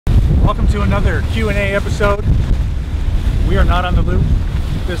Welcome to another Q&A episode. We are not on the loop.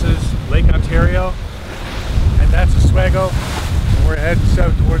 This is Lake Ontario, and that's Oswego. And we're heading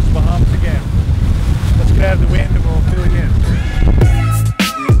south towards the Bahamas again. Let's get out of the wind and we'll fill you in.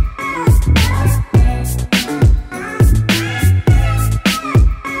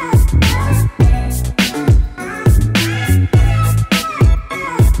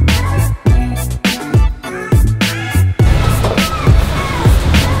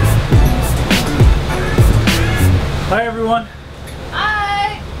 Hi everyone.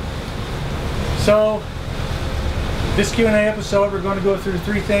 Hi. So, this Q&A episode we're going to go through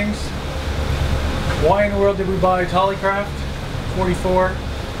three things. Why in the world did we buy Tollycraft 44?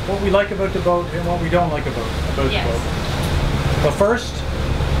 What we like about the boat and what we don't like about the boat. But first,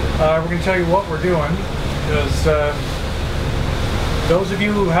 we're going to tell you what we're doing, because those of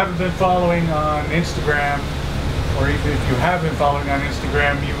you who haven't been following on Instagram, or even if you have been following on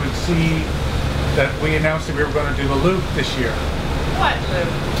Instagram, you would see that we announced that we were going to do the loop this year. What loop?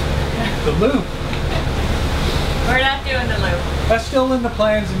 The loop. We're not doing the loop. That's still in the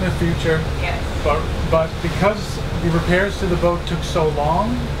plans in the future. Yes. But because the repairs to the boat took so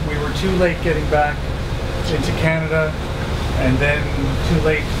long, we were too late getting back into Canada, and then too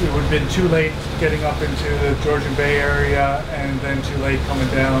late. It would have been too late getting up into the Georgian Bay area, and then too late coming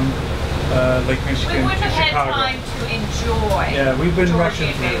down Lake Michigan We wouldn't to have Chicago. had time to enjoy. Yeah, we've been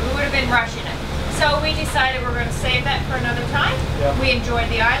rushing Georgian Bay. through. We would have been rushing it. So we decided we're going to save that for another time. Yep. We enjoyed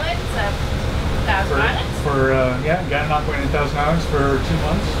the islands of Thousand Islands. Not going to Thousand Islands for 2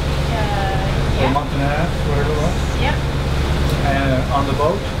 months, or a month and a half, whatever it was. Yep. On the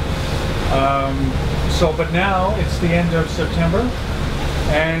boat. But now it's the end of September,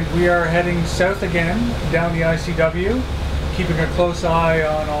 and we are heading south again down the ICW, keeping a close eye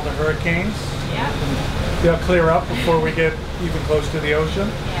on all the hurricanes. Yeah. They'll clear up before we get even close to the ocean.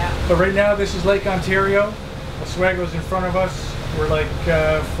 Yeah. But right now, this is Lake Ontario. Oswego's in front of us. We're like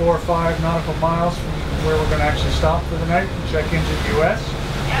 4 or 5 nautical miles from where we're going to actually stop for the night and check into the U.S.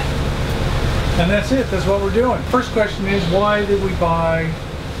 Yep. And that's it. That's what we're doing. First question is, why did we buy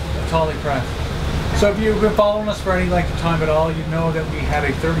a Tollycraft? So if you've been following us for any length of time at all, you know that we had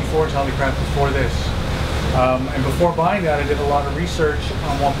a 34 Tollycraft before this. And before buying that, I did a lot of research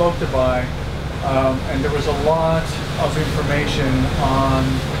on what boat to buy. And there was a lot of information on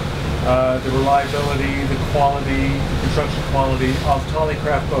the reliability, the quality, the construction quality of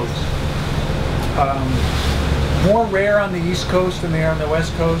Tollycraft boats. More rare on the East Coast than they are on the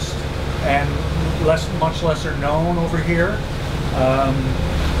West Coast, and much lesser known over here.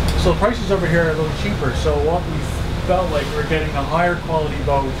 So the prices over here are a little cheaper. So what we felt like we're getting a higher quality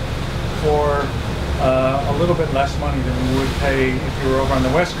boat for a little bit less money than we would pay if you were over on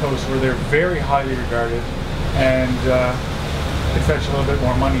the West Coast, where they're very highly regarded, and it fetch a little bit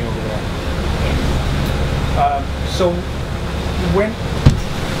more money over there. So when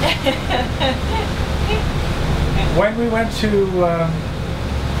we went to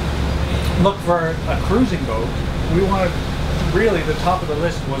look for a cruising boat, we wanted, really the top of the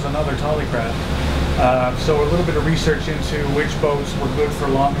list was another Tollycraft. So a little bit of research into which boats were good for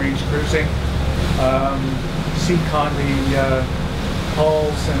long-range cruising. Seacon, the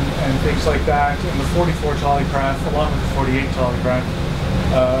hulls and things like that, and the 44 Tollycraft, along with the 48 Tollycraft,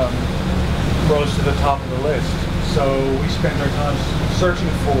 rose to the top of the list. So we spent our time searching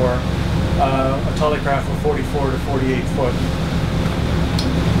for a Tollycraft for 44 to 48 foot,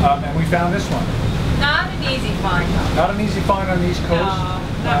 and we found this one. Not an easy find, though. Not an easy find on the East Coast.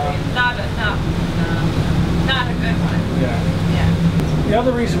 No, not a good one. Yeah. The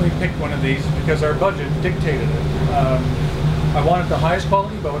other reason we picked one of these is because our budget dictated it. I wanted the highest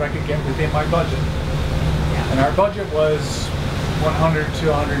quality boat I could get within my budget. Yeah. And our budget was $100,000 to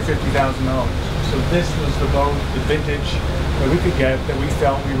 $150,000. So this was the boat, the vintage that we could get, that we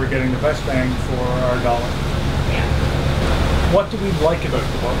felt we were getting the best bang for our dollar. Yeah. What do we like about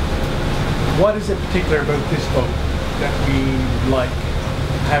the boat? What is it particular about this boat that we like,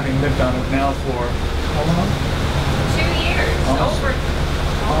 having lived on it now for how long? 2 years.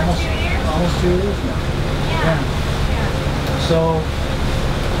 Almost 2 years? Almost 2 years now. Yeah. So,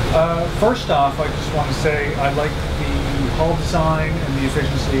 first off, I just want to say I like the hull design and the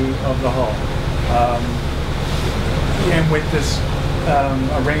efficiency of the hull. And with this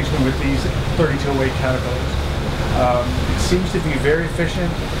arrangement with these 3208 Caterpillars. It seems to be very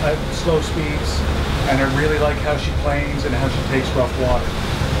efficient at slow speeds, and I really like how she planes and how she takes rough water.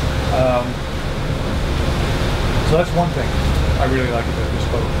 So that's one thing I really like about this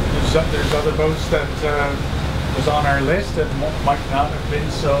boat. There's other boats that was on our list that might not have been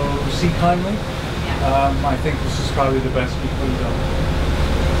so sea kindly. Yeah. I think this is probably the best we could have done.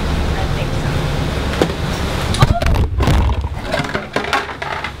 I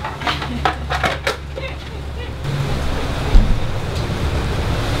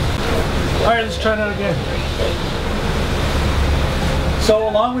So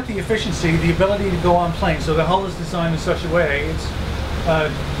along with the efficiency, the ability to go on plane. So the hull is designed in such a way it's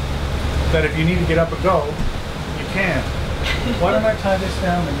that if you need to get up and go, you can. Why don't I tie this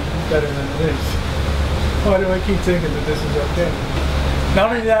down and make it better than it is? Why do I keep thinking that this is okay?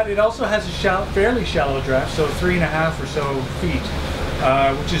 Not only that, it also has a fairly shallow draft, so 3.5 or so feet,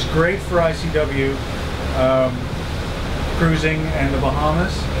 which is great for ICW cruising and the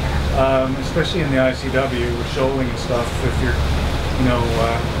Bahamas, especially in the ICW with shoaling and stuff. If you're,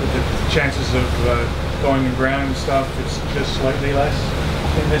 with the chances of going aground and stuff, it's just slightly less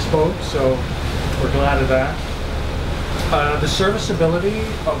in this boat, so we're glad of that. The serviceability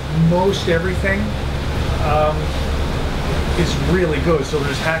of most everything is really good. So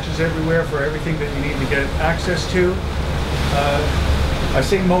there's hatches everywhere for everything that you need to get access to. I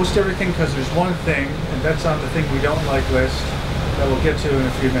say most everything because there's one thing, and that's on the thing we don't like list, that we'll get to in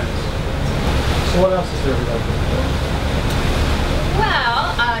a few minutes. So what else is there we like?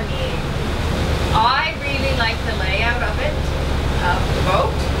 Well, I mean, I really like the layout of it, of the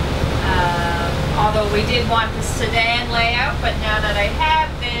boat. Although we did want the sedan layout, but now that I have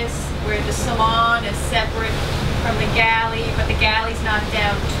this, where the salon is separate from the galley, but the galley's not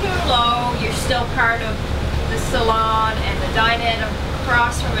down too low, you're still part of the salon, and the dinette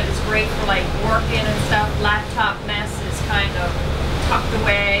across from it is great for like working and stuff. Laptop mess is kind of tucked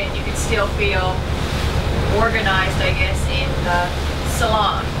away, and you can still feel organized, I guess, in the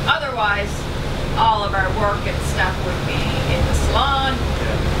salon. Otherwise, all of our work and stuff would be in the salon.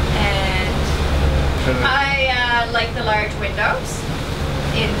 And I like the large windows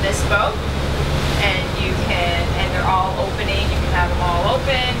in this boat, and they're all opening. You can have them all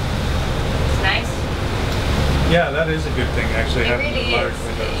open. It's nice. Yeah, that is a good thing, actually, having really the large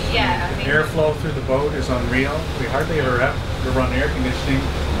windows. Yeah, the airflow through the boat is unreal. We hardly ever have to run air conditioning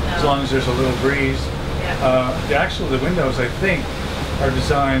as long as there's a little breeze. Yeah. The windows, I think, are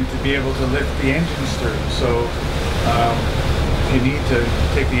designed to be able to lift the engines through. So if you need to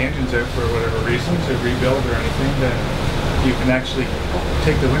take the engines out for whatever reason, to rebuild or anything, then you can actually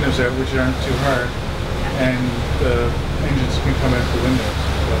take the windows out, which aren't too hard, and the engines can come out the windows.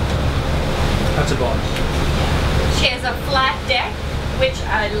 So that's a bonus. She has a flat deck, which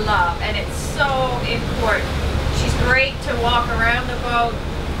I love, and it's so important. She's great to walk around the boat,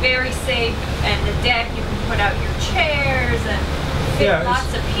 very safe, and the deck, you can put out your chairs and fit lots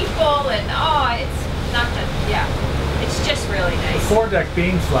of people, and it's not that, it's just really nice. The foredeck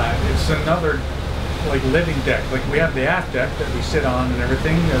being flat, it's another like living deck. Like we have the aft deck that we sit on and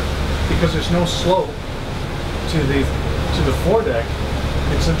everything, because there's no slope to the foredeck.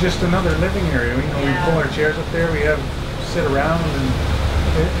 It's just another living area. We pull our chairs up there, we sit around, and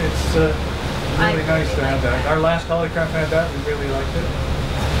it's really nice to have that. Our last Tollycraft had that. We really liked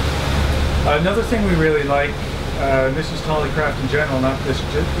it. Another thing we really like, and this is Tollycraft in general, not just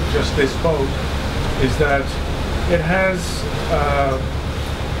this boat, is that it has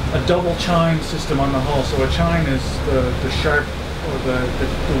a double chine system on the hull. So a chine is the sharp, or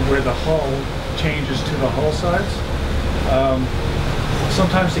where the hull changes to the hull sides.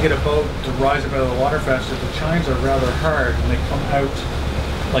 Sometimes to get a boat to rise up out of the water faster, the chines are rather hard and they come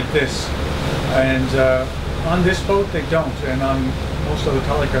out like this. And on this boat they don't, and on most other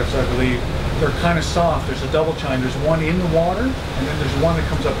Tollycrafts, I believe, they're kind of soft. There's a double chine. There's one in the water, and then there's one that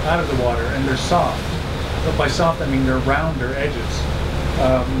comes up out of the water, and they're soft. But by soft, I mean they're rounder edges.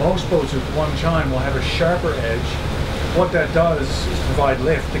 Most boats with one chine will have a sharper edge. What that does is provide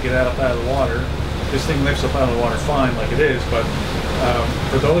lift to get up out of the water. This thing lifts up out of the water fine, like it is, but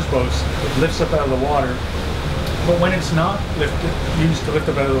for those boats, it lifts up out of the water. But when it's not used to lift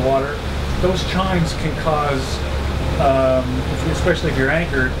up out of the water, those chines can cause, especially if you're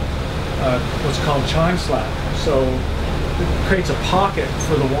anchored, what's called chine slap. So it creates a pocket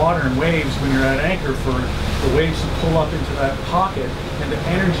for the water and waves when you're at anchor, for the waves to pull up into that pocket, and the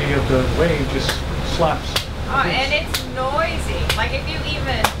energy of the wave just slaps. Oh, and it's noisy. Like if you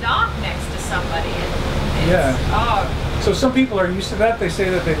even dock next to somebody. So some people are used to that. They say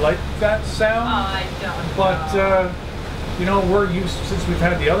that they like that sound. I don't. But we're used, since we've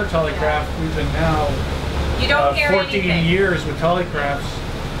had the other Tollycraft. We've been now you don't hear 14 anything. Years with Tollycrafts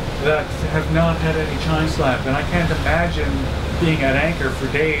that have not had any chine slap, and I can't imagine being at anchor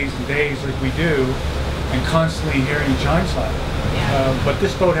for days and days like we do and constantly hearing chine slap. But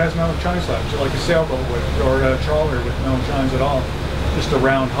this boat has no chine slap, so like a sailboat or a trawler with no chines at all, just a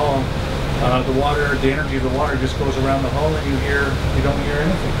round hull. The energy of the water just goes around the hull, and you don't hear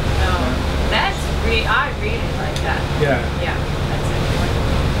anything. No, I really like that. Yeah, that's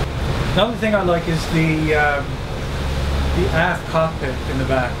it. Another thing I like is the aft cockpit in the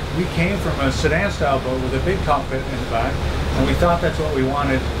back. We came from a sedan style boat with a big cockpit in the back, And we thought that's what we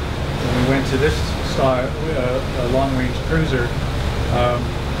wanted when we went to this style, long-range cruiser.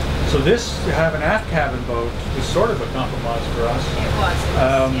 So this, to have an aft cabin boat, was sort of a compromise for us. It was,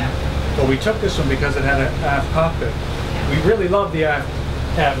 yeah. But we took this one because it had an aft cockpit. Yeah. We really love the aft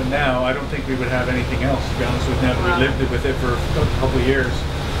cabin now. I don't think we would have anything else, to be honest with you, now that we lived with it for a couple of years.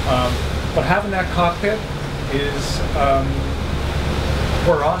 But having that cockpit is,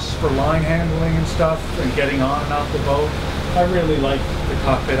 for us, for line handling and stuff, and getting on and off the boat, I really like the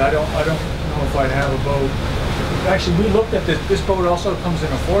cockpit. I don't know if I'd have a boat. Actually, we looked at this. This boat also comes in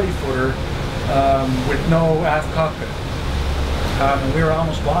a 40-footer with no aft cockpit. And we were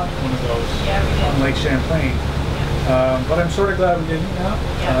almost bought one of those on Lake Champlain. But I'm sort of glad we didn't now.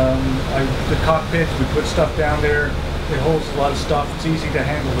 The cockpit, we put stuff down there. It holds a lot of stuff. It's easy to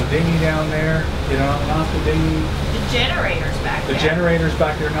handle the dinghy down there, you know, off the dinghy. The generator's back there. The generator's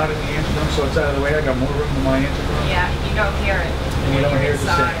back there, not in the engine room, so it's out of the way. I got more room in my engine room. Yeah, you don't hear it. And you don't hear it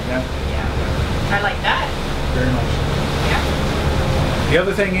the same. Yeah. I like that. Very much. Yeah. The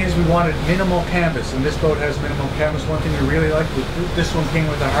other thing is we wanted minimal canvas, and this boat has minimal canvas. One thing we really liked was this one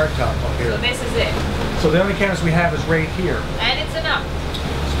came with a hardtop up here. So this is it. So the only canvas we have is right here. And it's enough.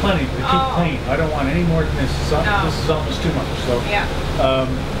 It's plenty to keep clean. I don't want any more than this. This is almost too much. So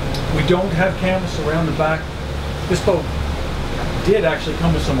we don't have canvas around the back. This boat did actually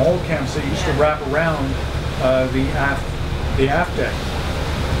come with some old canvas that used to wrap around the aft deck.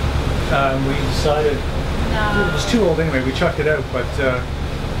 We decided it was too old anyway. We chucked it out, but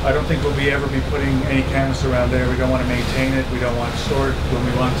I don't think we'll ever be putting any canvas around there. We don't want to maintain it. We don't want to store it when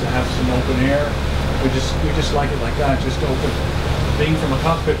we want to have some open air. We just like it like that, just open. Being from a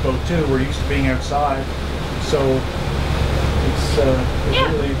cockpit boat too, we're used to being outside, so it's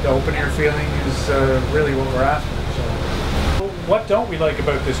really the open air feeling is really what we're after. So, what don't we like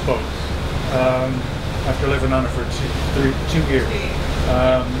about this boat? After living on it for 2 years.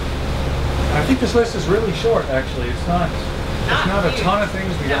 I think this list is really short, actually. It's not a ton of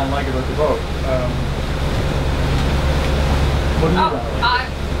things we don't like about the boat. What do you like?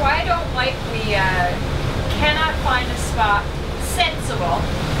 I don't like we cannot find a spot sensible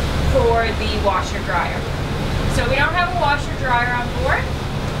for the washer dryer. So we don't have a washer dryer on board,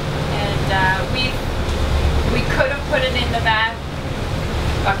 and we could have put it in the back,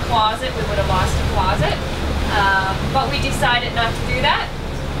 a closet. We would have lost a closet, but we decided not to do that.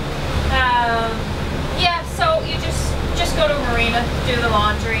 So you just go to a marina, do the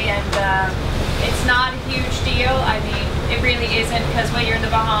laundry, and it's not a huge deal. I mean, it really isn't, because when you're in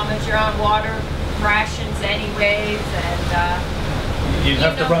the Bahamas, you're on water rations anyways, and you'd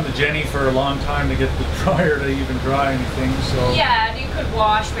have to run the Jenny for a long time to get the dryer to even dry anything. So yeah, you could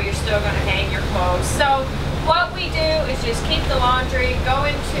wash, but you're still going to hang your clothes. So what we do is just keep the laundry, go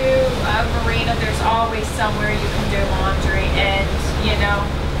into a marina. There's always somewhere you can do laundry, and you know,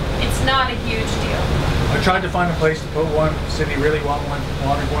 it's not a huge deal. I tried to find a place to put one. Cindy really wanted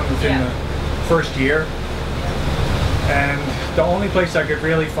one within the first year. And the only place I could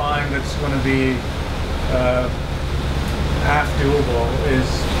really find that's going to be half doable is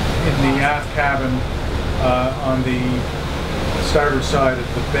in the aft cabin on the starboard side of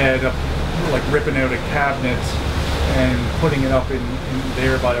the bed, up, like ripping out a cabinet and putting it up in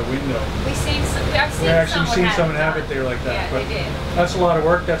there by a window. I've seen someone have it there like that. Yeah, but they did. That's a lot of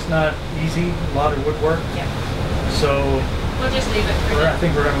work. That's not easy. A lot of woodwork. Yeah. So we'll just leave it for now. I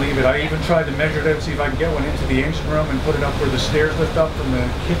think we're going to leave it. I even tried to measure it out, see if I can get one into the engine room and put it up where the stairs lift up from the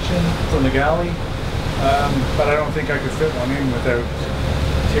kitchen, from the galley. But I don't think I could fit one in without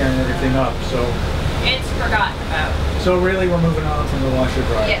tearing everything up. So it's forgotten about. So really, we're moving on from the washer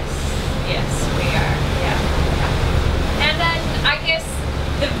dryer. Yes, we are. Yeah. And then I guess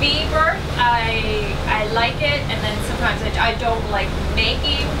the V berth, I like it, and then sometimes I don't like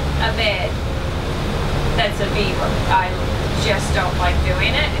making a bed that's a V berth. I just don't like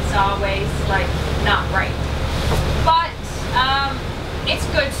doing it. It's always like not right. But it's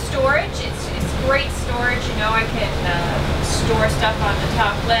good storage. It's great storage. You know, I can store stuff on the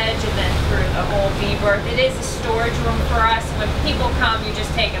top ledge and then through the whole V berth. It is a storage room for us. When people come, you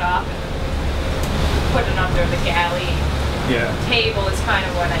just take it off and put it under the galley. Yeah. Table is kind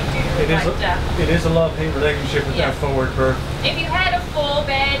of what I do. It is a love-hate relationship with that forward berth. If you had a full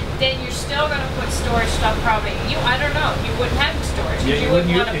bed, then you're still going to put storage stuff probably. I don't know. You wouldn't have the storage. Yeah, you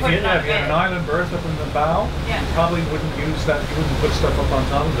wouldn't want to put it on if you had an island berth up in the bow, you probably wouldn't use that. You wouldn't put stuff up on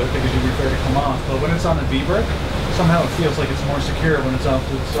top of it because you'd be afraid to come off. But when it's on a V berth, somehow it feels like it's more secure when it's off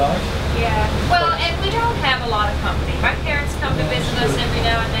to the side. Yeah. Well, and we don't have a lot of company. My parents come to visit us every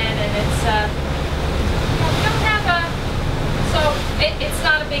now and then, and it's we don't have a. So it's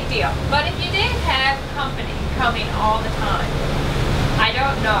not a big deal. But if you did have company coming all the time. I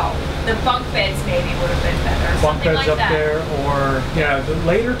don't know. The bunk beds maybe would have been better. Bunk beds like up that. there, or yeah, the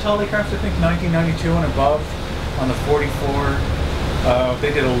later Tollycraft, I think 1992 and above, on the 44.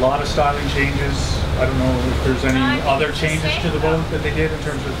 They did a lot of styling changes. I don't know if there's any other changes to the boat that they did in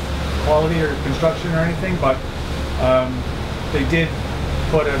terms of quality or construction or anything, but they did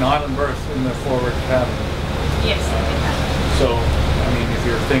put an island berth in the forward cabin. Yes, they did that. So, I mean, if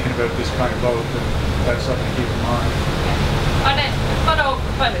you're thinking about this kind of boat, then that's something to keep in mind.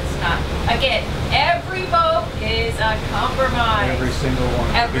 But it's not. Again, every boat is a compromise. Every single one.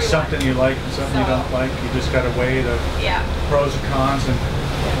 It'll be something you like and something you don't like. You just got to weigh the pros and cons, and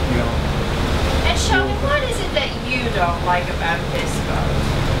you know. And Sheldon, what is it that you don't like about this boat?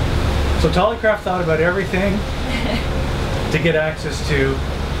 So Tollycraft thought about everything to get access to,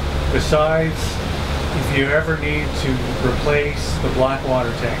 besides if you ever need to replace the black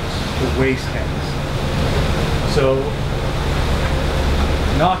water tanks, the waste tanks. So,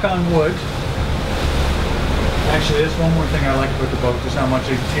 knock on wood. Actually, there's one more thing I like about the boat. There's not much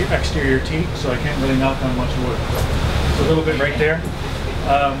exterior teak, so I can't really knock on much wood. It's a little bit right there.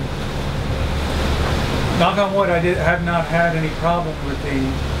 Knock on wood, I have not had any problem with the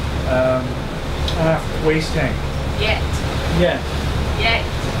waste tank. Yet.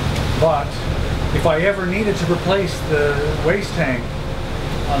 But if I ever needed to replace the waste tank,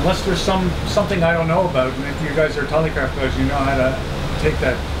 unless there's something I don't know about, and if you guys are Tollycraft guys, you know how to take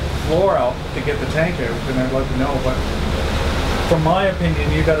that floor out to get the tank out, then I'd like to know. But from my opinion,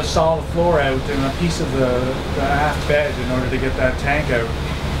 you got to saw the floor out and a piece of the aft bed in order to get that tank out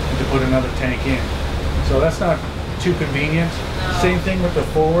and to put another tank in. So that's not too convenient. No. Same thing with the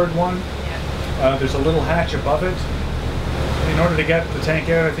forward one. There's a little hatch above it. In order to get the tank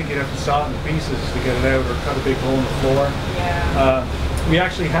out, I think you'd have to saw it into pieces to get it out, or cut a big hole in the floor. We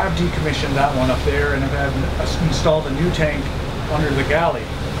actually have decommissioned that one up there, and have installed a new tank under the galley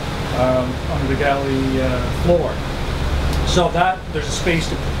floor. So that there's a space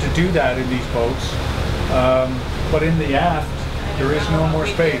to do that in these boats, but in the aft there is no more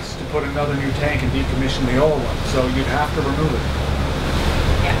space to put another new tank and decommission the old one. So you'd have to remove it.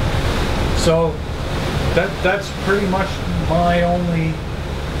 So that's pretty much my only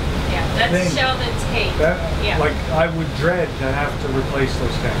that's thing. Sheldon's hate. Like, I would dread to have to replace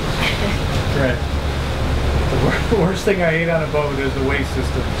those tanks. Dread. The worst thing I hate on a boat is the waste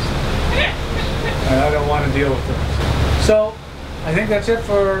systems. And I don't want to deal with them. So, I think that's it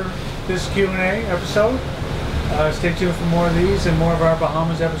for this Q&A episode. Stay tuned for more of these and more of our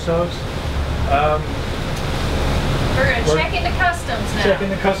Bahamas episodes. We're going to check into customs now. Check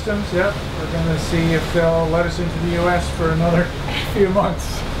into customs, yep. We're going to see if they'll let us into the U.S. for another few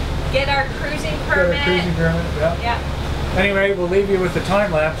months. Get our cruising permit. Get our cruising permit, yeah. Anyway, we'll leave you with the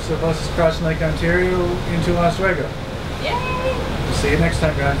time lapse of us crossing Lake Ontario into Las Vegas. Yay! We'll see you next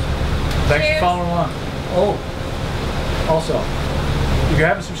time, guys. Thanks for following along. Oh, also, if you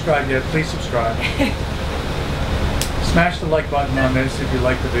haven't subscribed yet, please subscribe. Smash the like button on this if you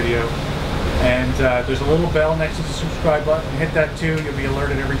like the video. And there's a little bell next to the subscribe button. Hit that too. You'll be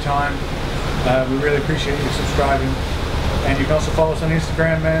alerted every time. We really appreciate you subscribing. And you can also follow us on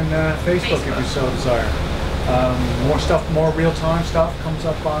Instagram and Facebook if you so desire. More stuff, more real-time stuff comes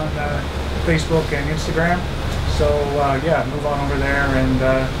up on Facebook and Instagram. So yeah, move on over there and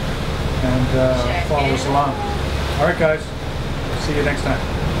follow us along. All right, guys. See you next time.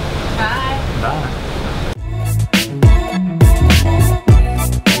 Bye. Bye.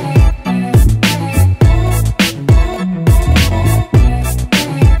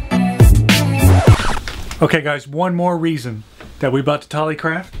 Okay guys, one more reason that we bought the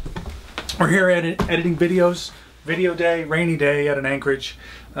Tollycraft. We're here editing videos, video day, rainy day at an anchorage,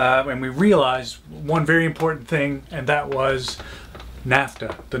 and we realized one very important thing, and that was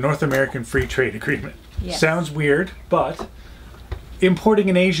NAFTA, the North American Free Trade Agreement. Yes. Sounds weird, but importing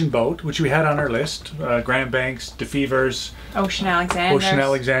an Asian boat, which we had on our list, Grand Banks, DeFevers, Ocean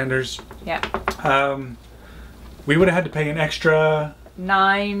Alexanders. Yeah. We would have had to pay an extra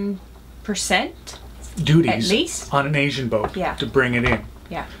 9% duties at least on an Asian boat to bring it in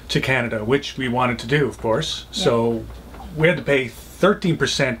to Canada, which we wanted to do, of course. So we had to pay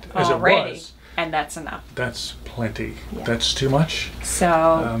 13% as already, it was. and that's enough. That's plenty. That's too much.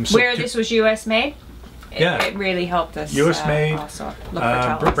 So where this was U.S. made, it really helped us. U.S. made. Also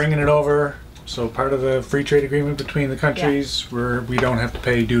look for bringing it over. So part of the free trade agreement between the countries, where we don't have to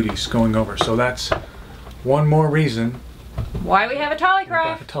pay duties going over. So that's one more reason why we have a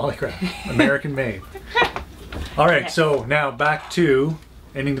Tollycraft. A Tollycraft, American made. All right, so now back to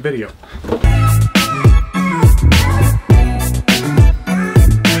ending the video.